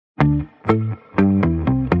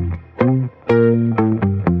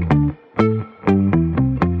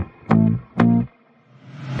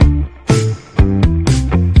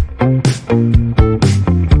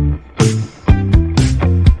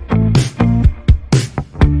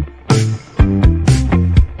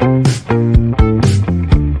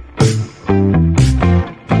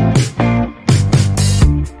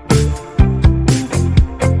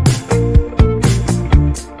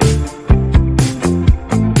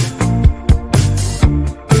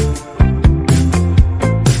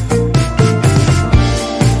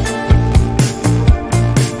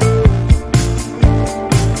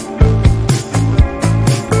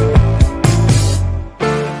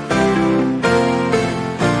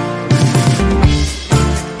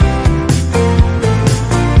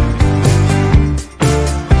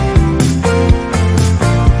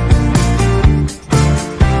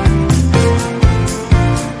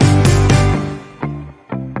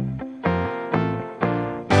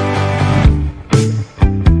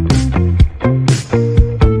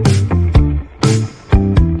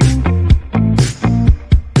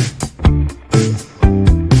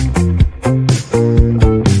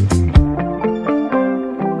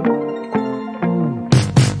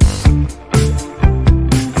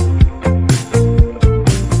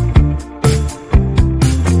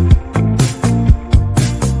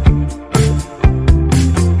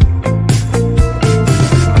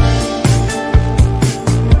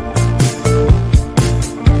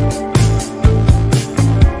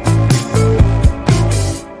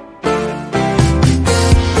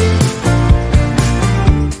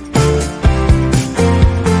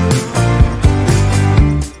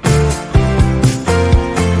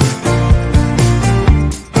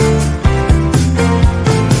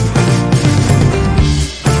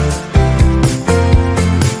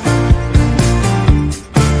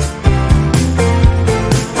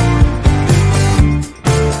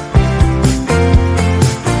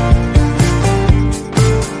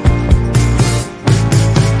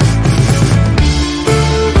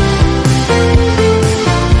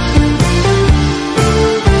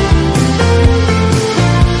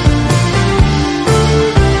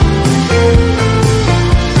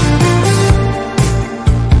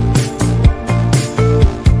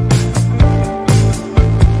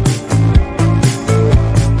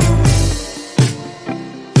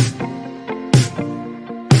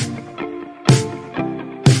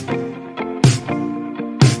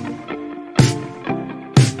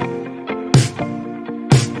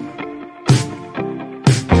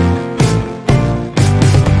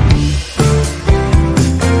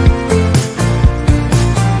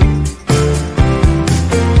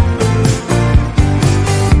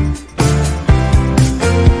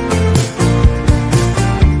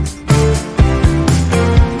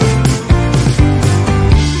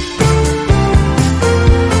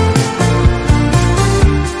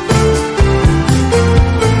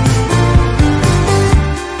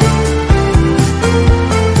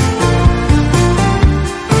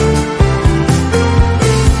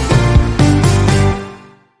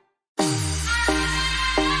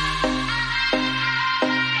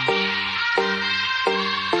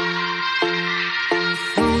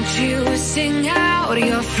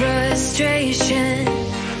frustration,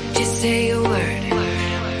 just say a word.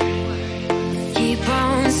 Keep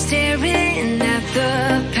on staring at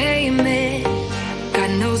the pavement, got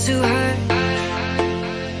nose to hurt.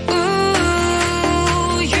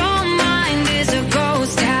 Ooh, your mind is a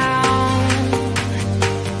ghost town,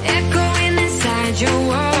 echoing inside your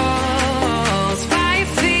walls, 5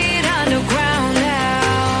 feet underground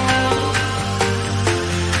now.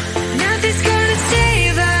 Nothing's gonna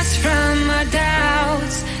save us from our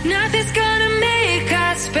doubts, nothing's gonna make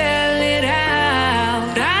us spell it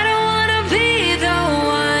out. I don't wanna be the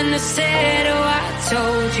one who said, oh, I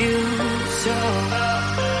told you so.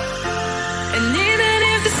 And even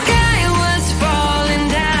if the sky was falling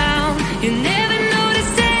down, you never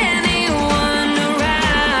noticed anyone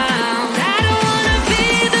around. I don't wanna be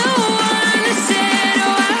the one who said,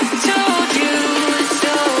 oh, I told you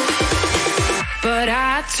so, but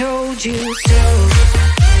I told you so.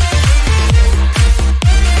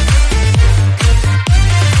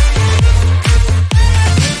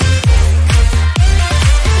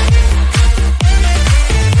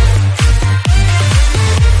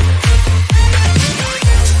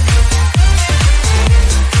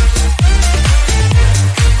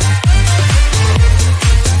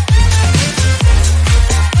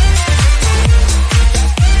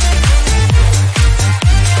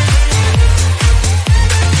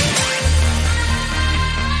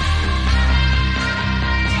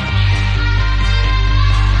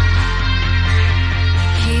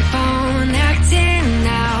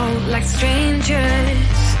 like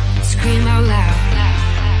strangers. Scream out loud.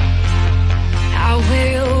 I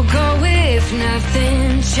will go if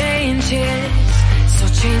nothing changes. So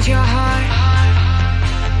change your heart.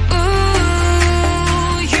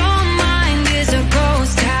 Ooh, your mind is a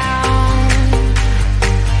ghost town,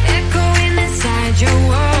 echoing inside your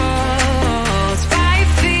walls. 5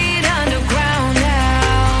 feet underground now.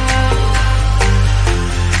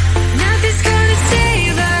 Nothing's gonna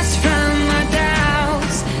save us from our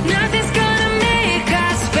doubts. Nothing's gonna make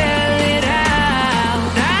us spell it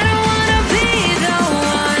out. I don't wanna be the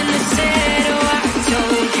one that said, oh, I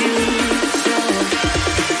told you so.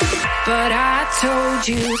 But I told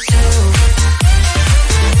you so.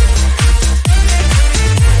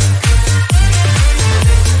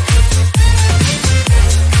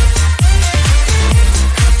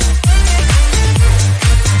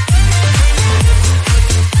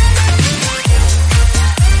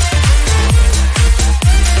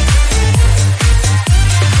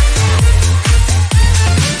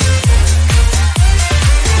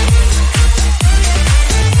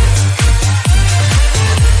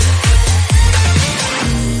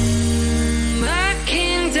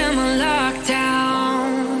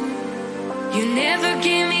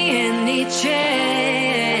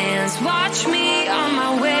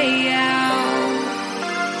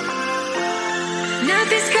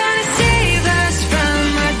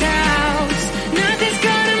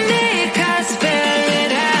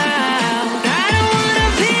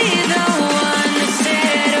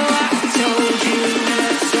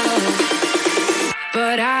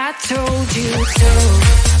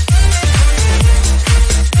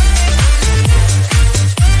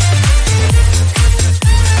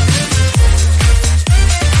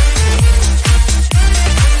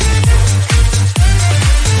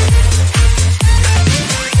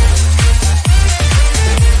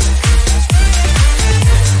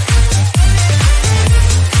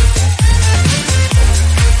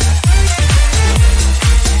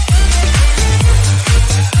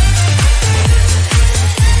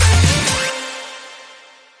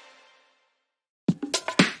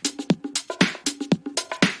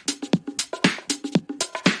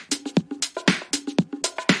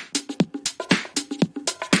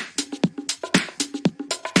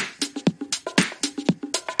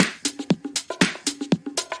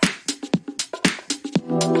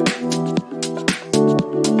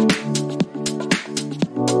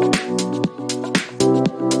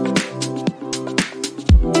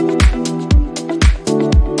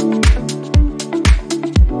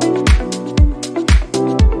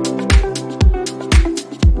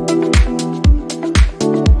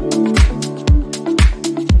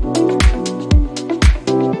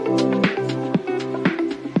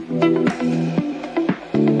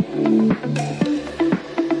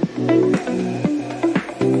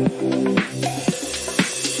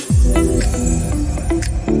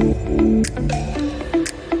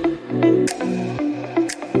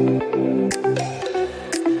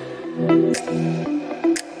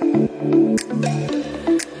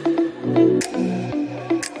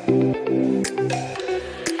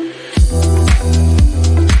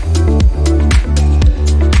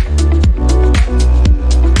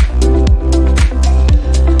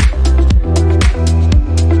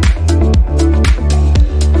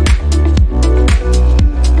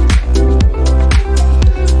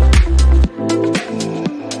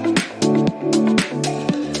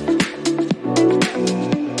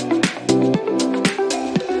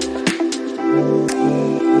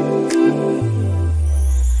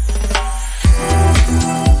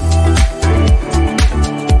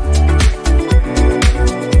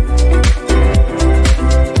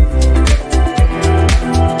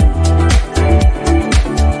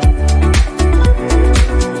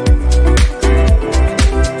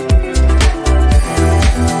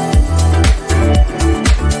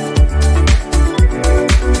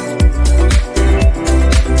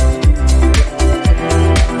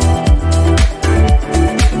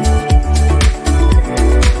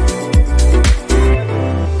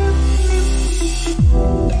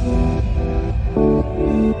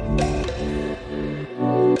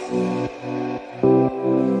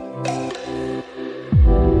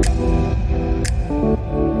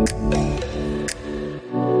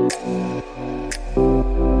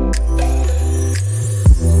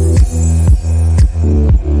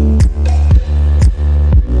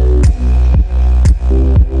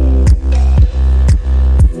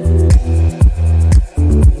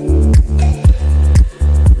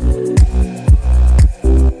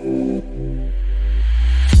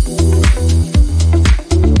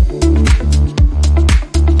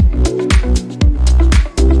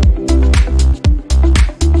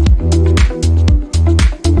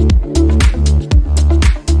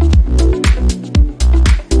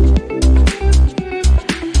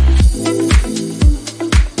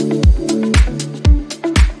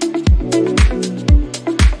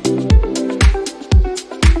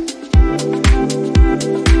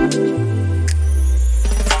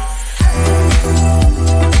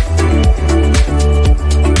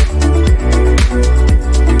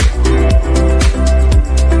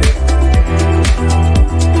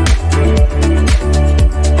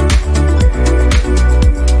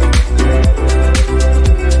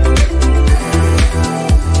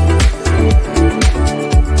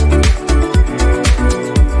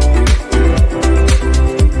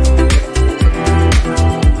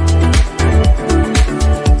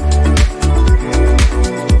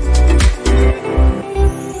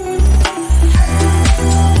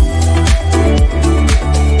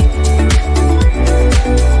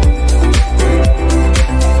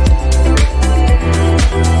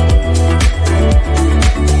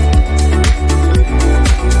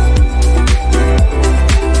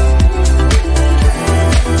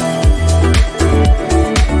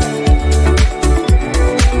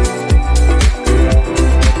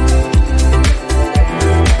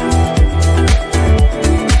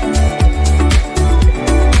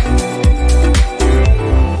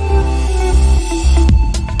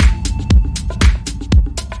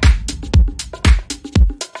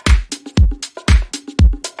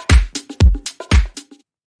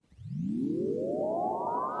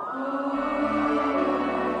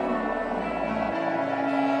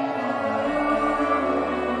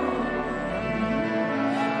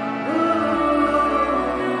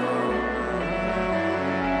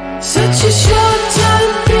 Such a short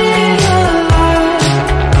time being alive.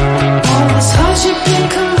 All this hardship and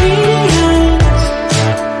convenience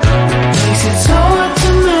makes it so hard to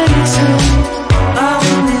make sense. Are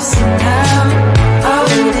we missing out? Are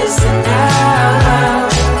we missing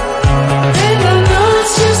out? And I know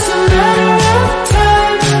it's just a matter of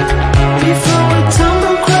time before we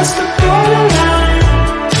tumble across the borderline.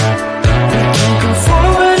 We can't go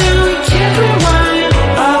forward and we can't rewind.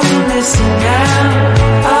 Are we missing out?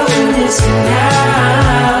 Are we missing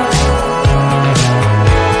out?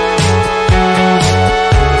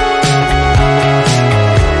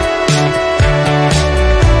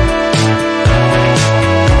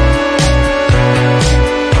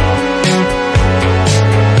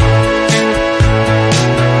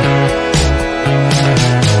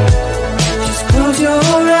 Just close your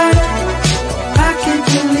eyes. I can't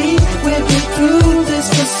believe we've been through this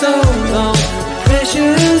for so long.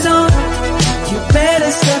 Pressure's on, you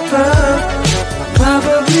better step up.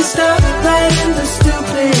 Probably stop playing the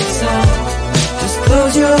stupid song. Just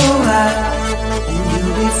close your eyes and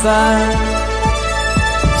you'll be fine.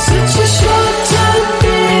 Such a short time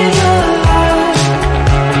being alive.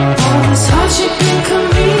 All this hardship and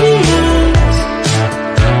convenience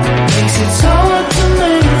makes it so hard to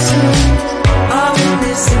make sense. Are we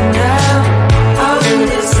missing out? Are we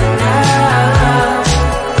missing out?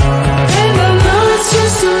 And I know it's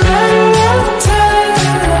just a matter of time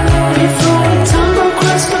before we tumble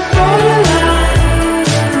across the borderline.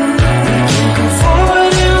 We can't go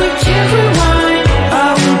forward and we can't rewind.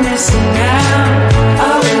 Are we missing out?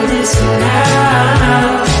 Are we missing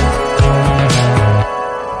out?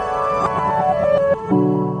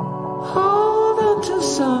 Hold on to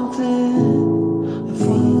something, if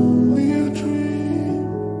only a dream.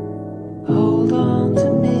 Hold on to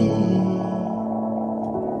me.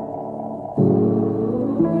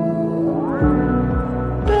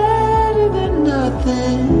 Better than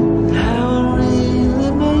nothing, how it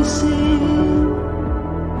really may seem.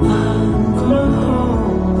 I'm gonna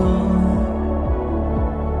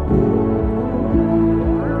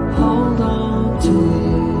hold on to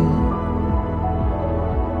you.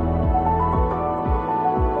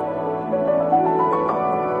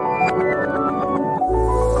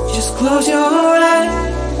 Just close your eyes.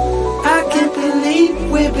 I can't believe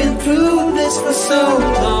we've been through this for so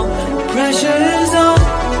long. Pressure's on,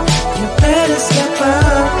 you better step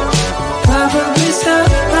up. Probably stop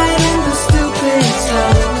writing the stupid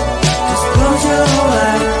stuff. Just close your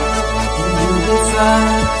eyes and you'll be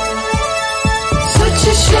fine. Such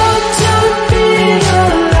a short time being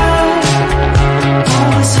alive.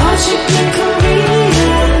 All this hardship and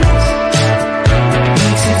convenience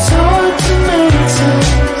makes it so hard to make sense.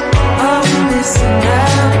 Are we missing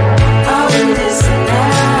out? Are we missing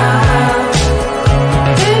out?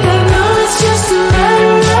 And I know it's just a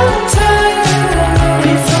matter of time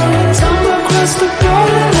before we tumble across the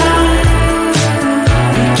borderline.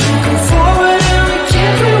 We can't go forward and we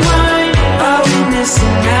can't rewind. Are we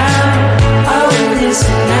missing out? Are we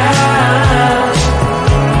missing out?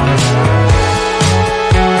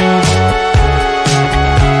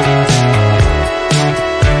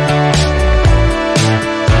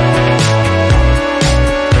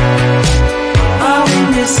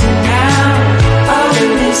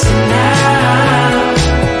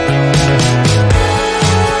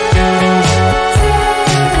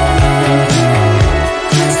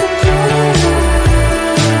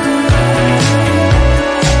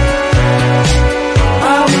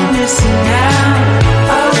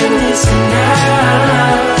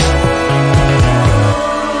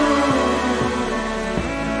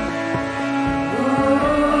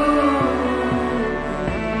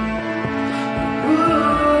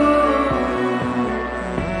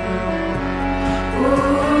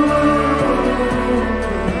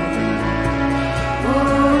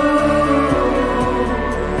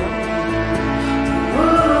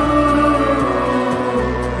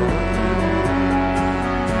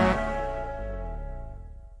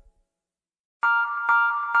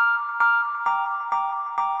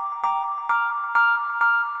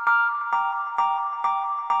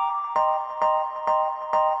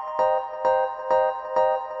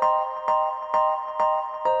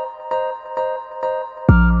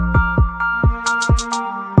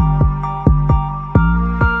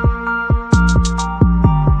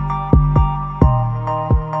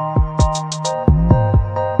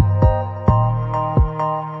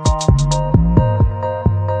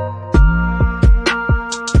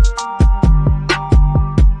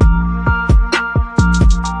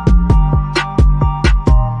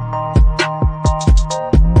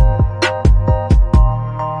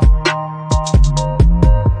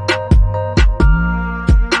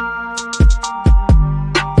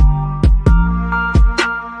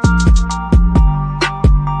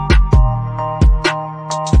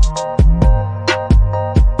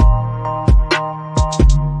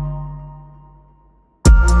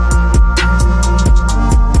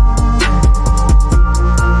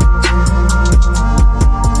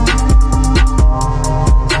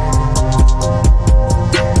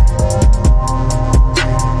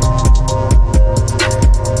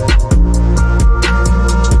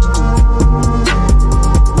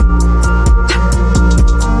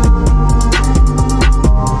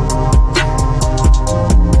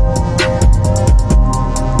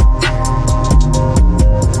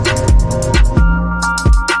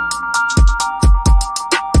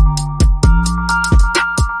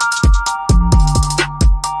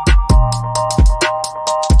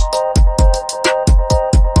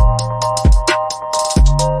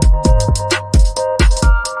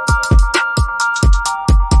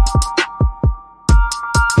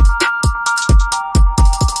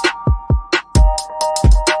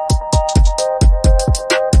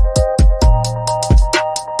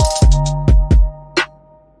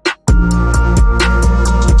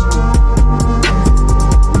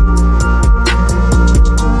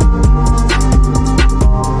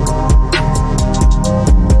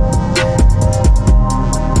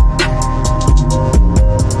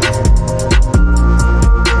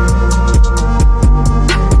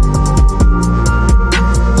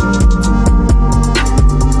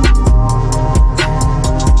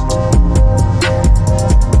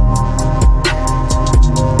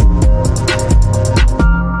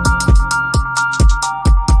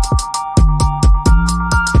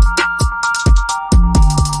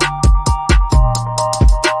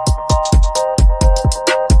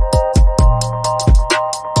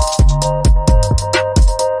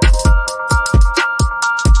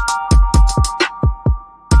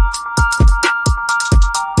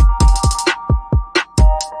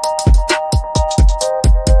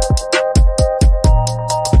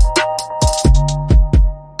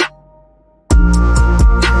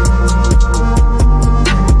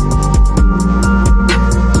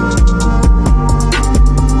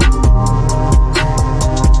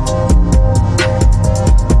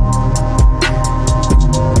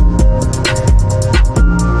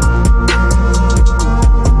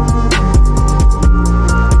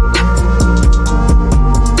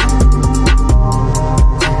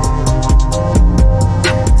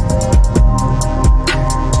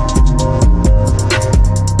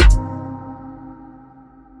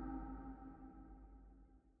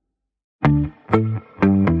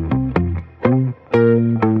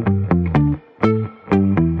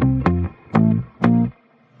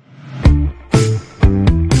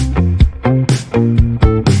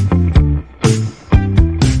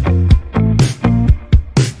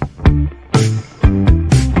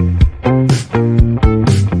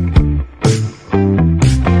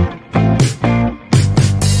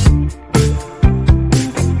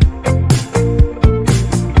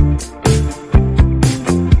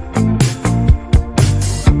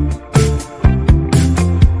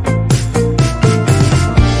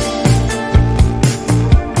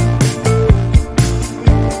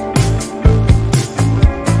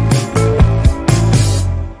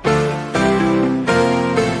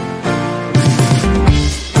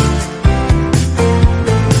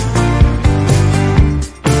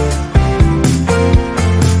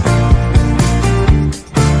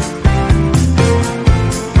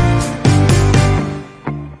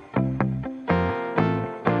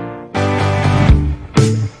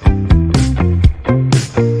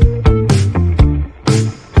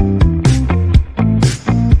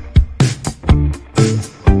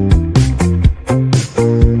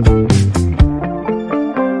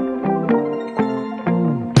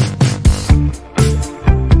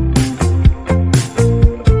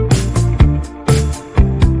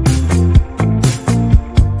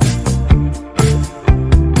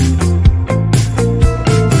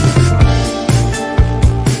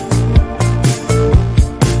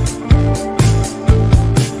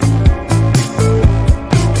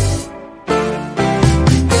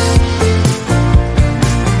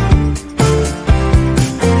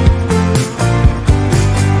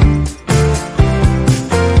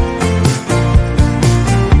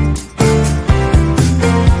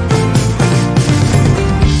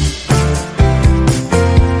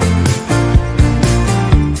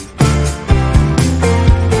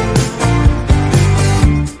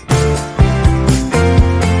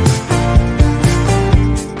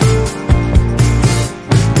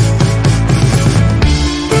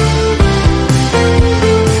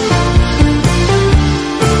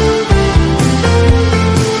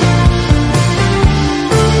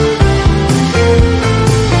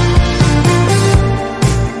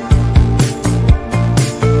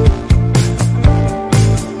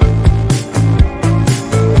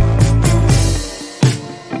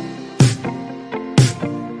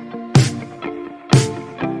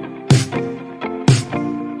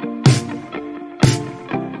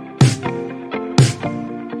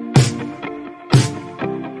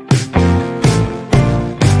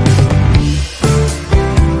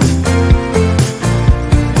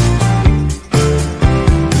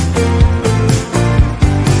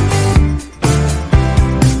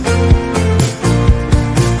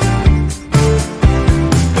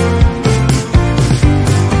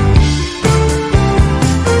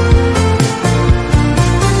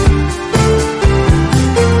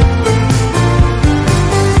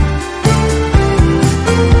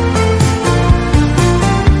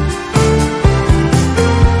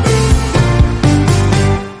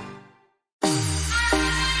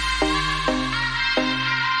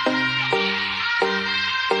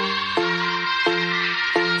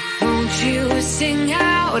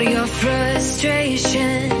 all your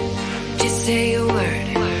frustration, just say a word.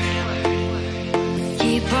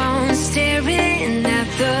 Keep on staring at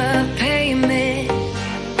the pavement,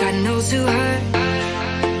 God knows who hurt.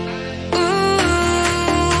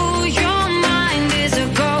 Ooh, your mind is a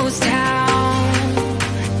ghost town,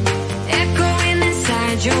 echoing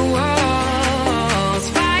inside your walls,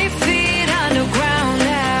 5 feet underground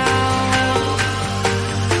now.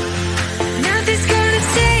 Nothing's gonna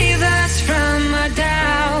save us from our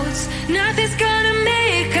doubts, nothing's gonna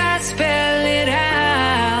make us spell it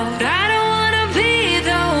out. I don't wanna be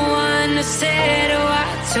the one who said, oh, I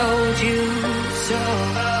told you so.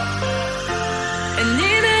 And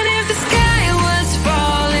even if the sky was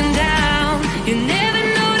falling down, you never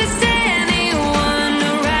noticed anyone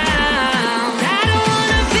around. I don't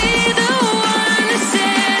wanna be the one who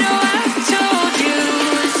said, oh, I told you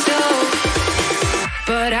so,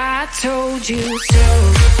 but I told you so.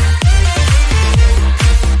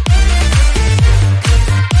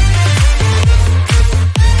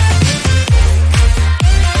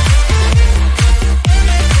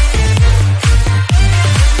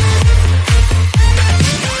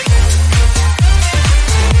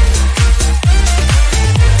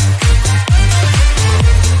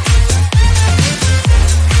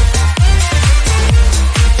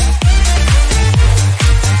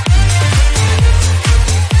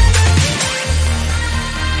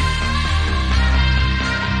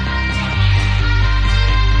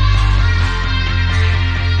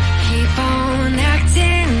 Keep on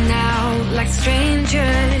acting out like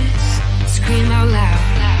strangers, scream out loud.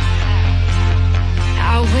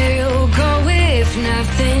 I will go if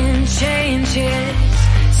nothing changes,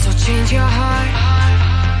 so change your heart.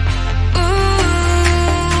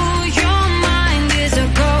 Ooh, your mind is a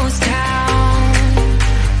ghost town,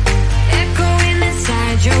 echoing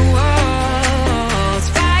inside your walls,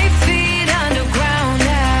 5 feet underground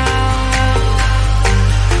now.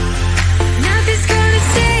 Nothing's gonna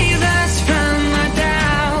save us from our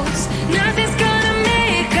doubts, nothing's gonna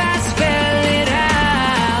make us spell it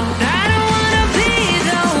out. I don't wanna be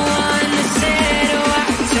the one who said, oh, I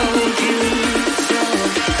told you so,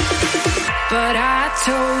 but I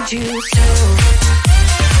told you so.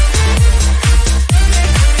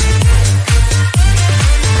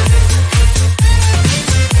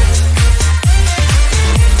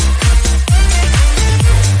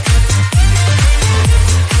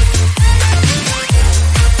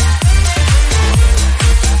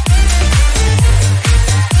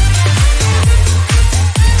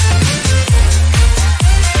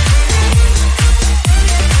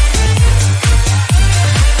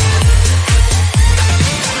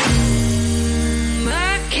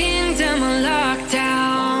 My kingdom on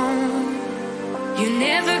lockdown, you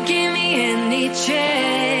never give me any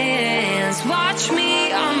chance. Watch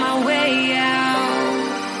me on my way out.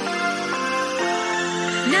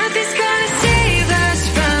 Nothing's gonna save us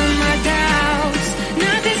from our doubts,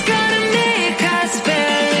 nothing's gonna make us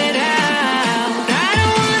spell it out. I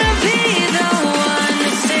don't wanna be the one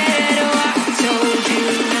who said, oh, I told you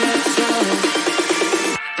so,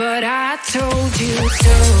 but I told you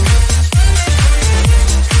so.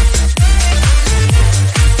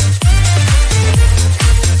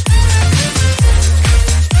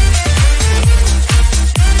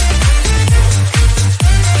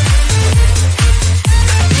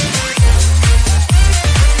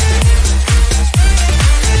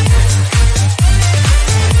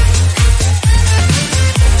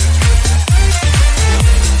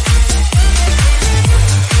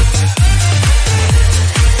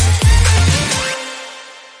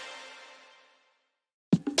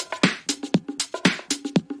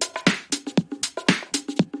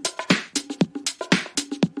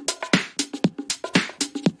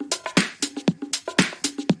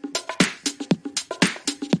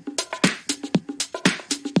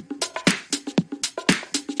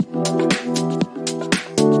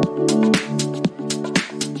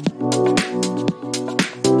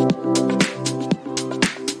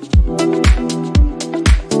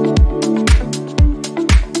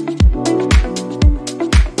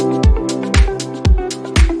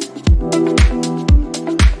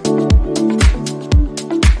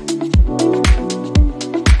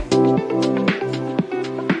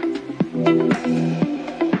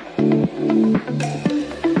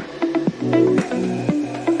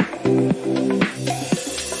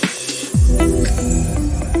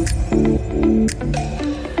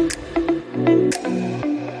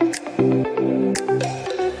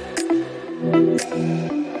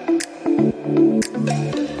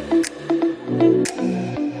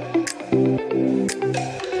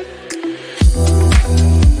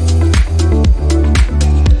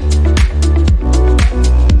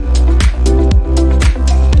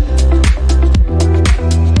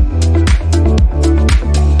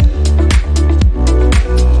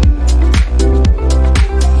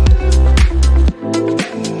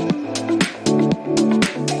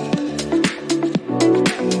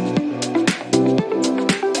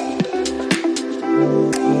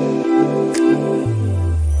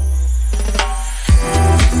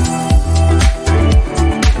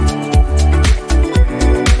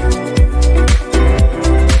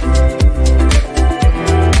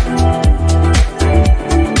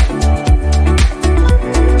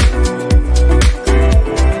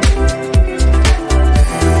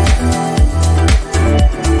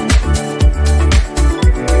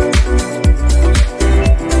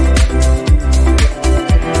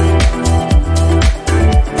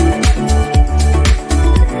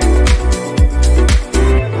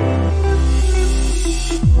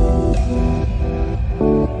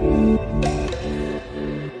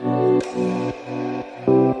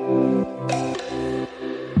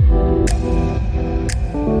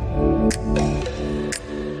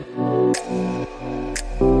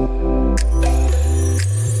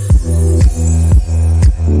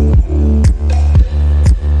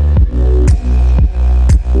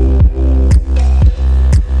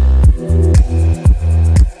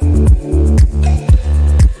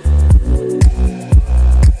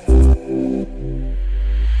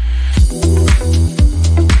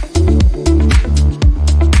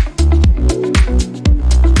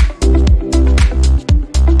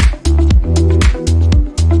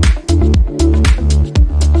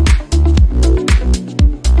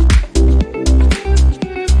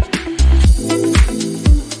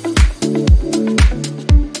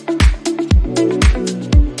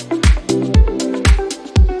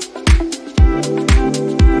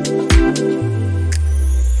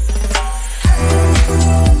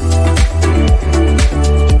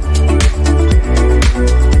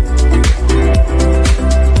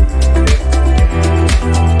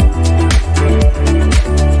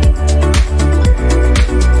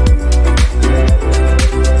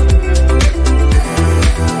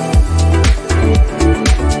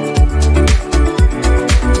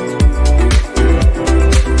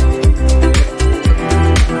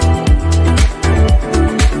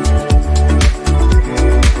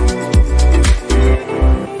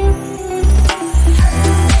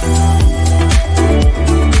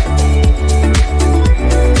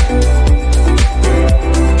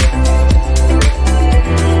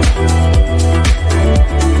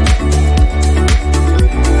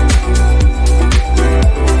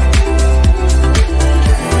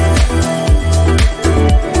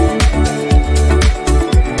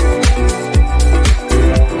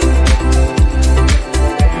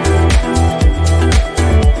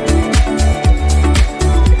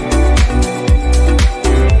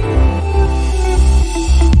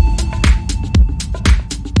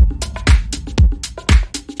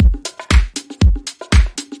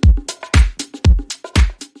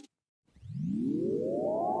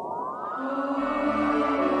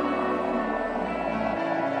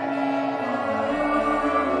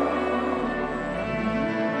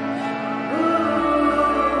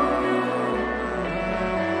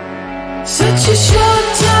 Such a short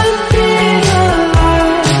time being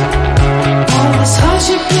alive. All this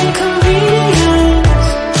hardship and inconvenience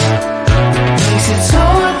makes it so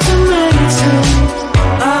hard to meditate.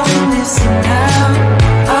 Are we missing out?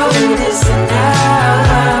 Are we missing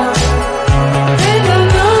out? And I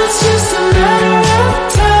know it's just a matter of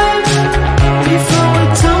time before we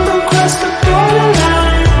tumble across the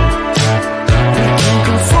borderline. We can't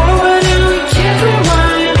go forward and we can't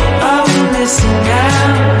rewind. Are we missing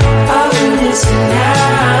out? Are we missing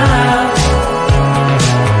out?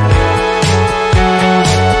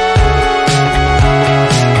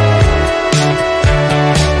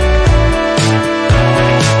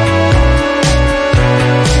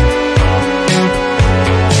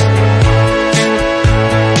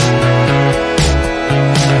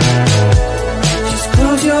 Just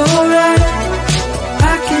close your eyes.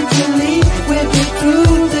 I can't believe we've been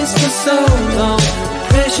through this for so long.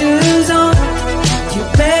 Pressure's on, you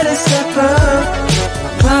better step up.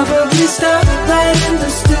 Probably stop playing the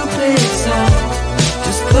stupid song.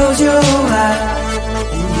 Just close your eyes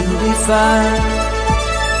and you'll be fine.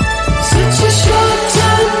 Such a short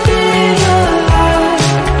time being alive.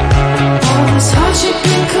 All this hardship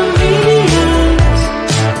and inconvenience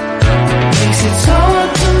makes it so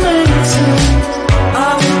hard to maintain.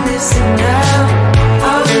 Are we missing out?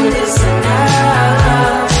 Are we missing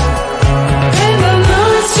out? And I know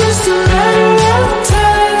it's just a matter of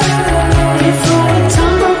time before we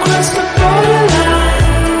tumble across the borderline.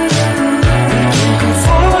 We can't go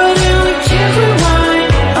forward and we can't rewind.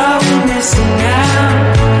 Are we missing out?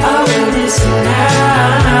 Are we missing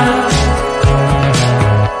out?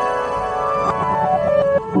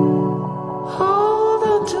 Hold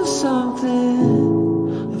on to something.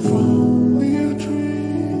 If only a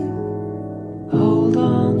dream. Hold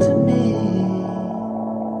on to me.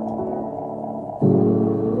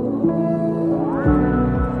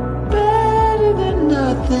 Better than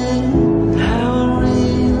nothing. How it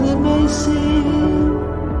really may seem.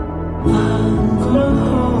 I'm gonna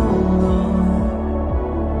hold on.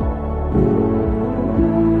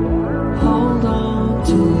 Hold on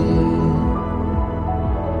to you.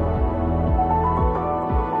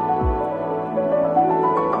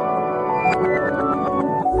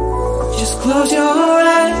 Just close your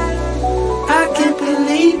eyes. I can't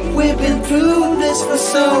believe we've been through this for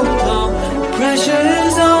so long. Pressure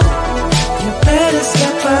is on, you better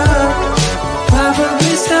step up.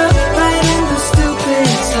 Probably stop writing the stupid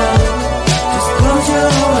stuff.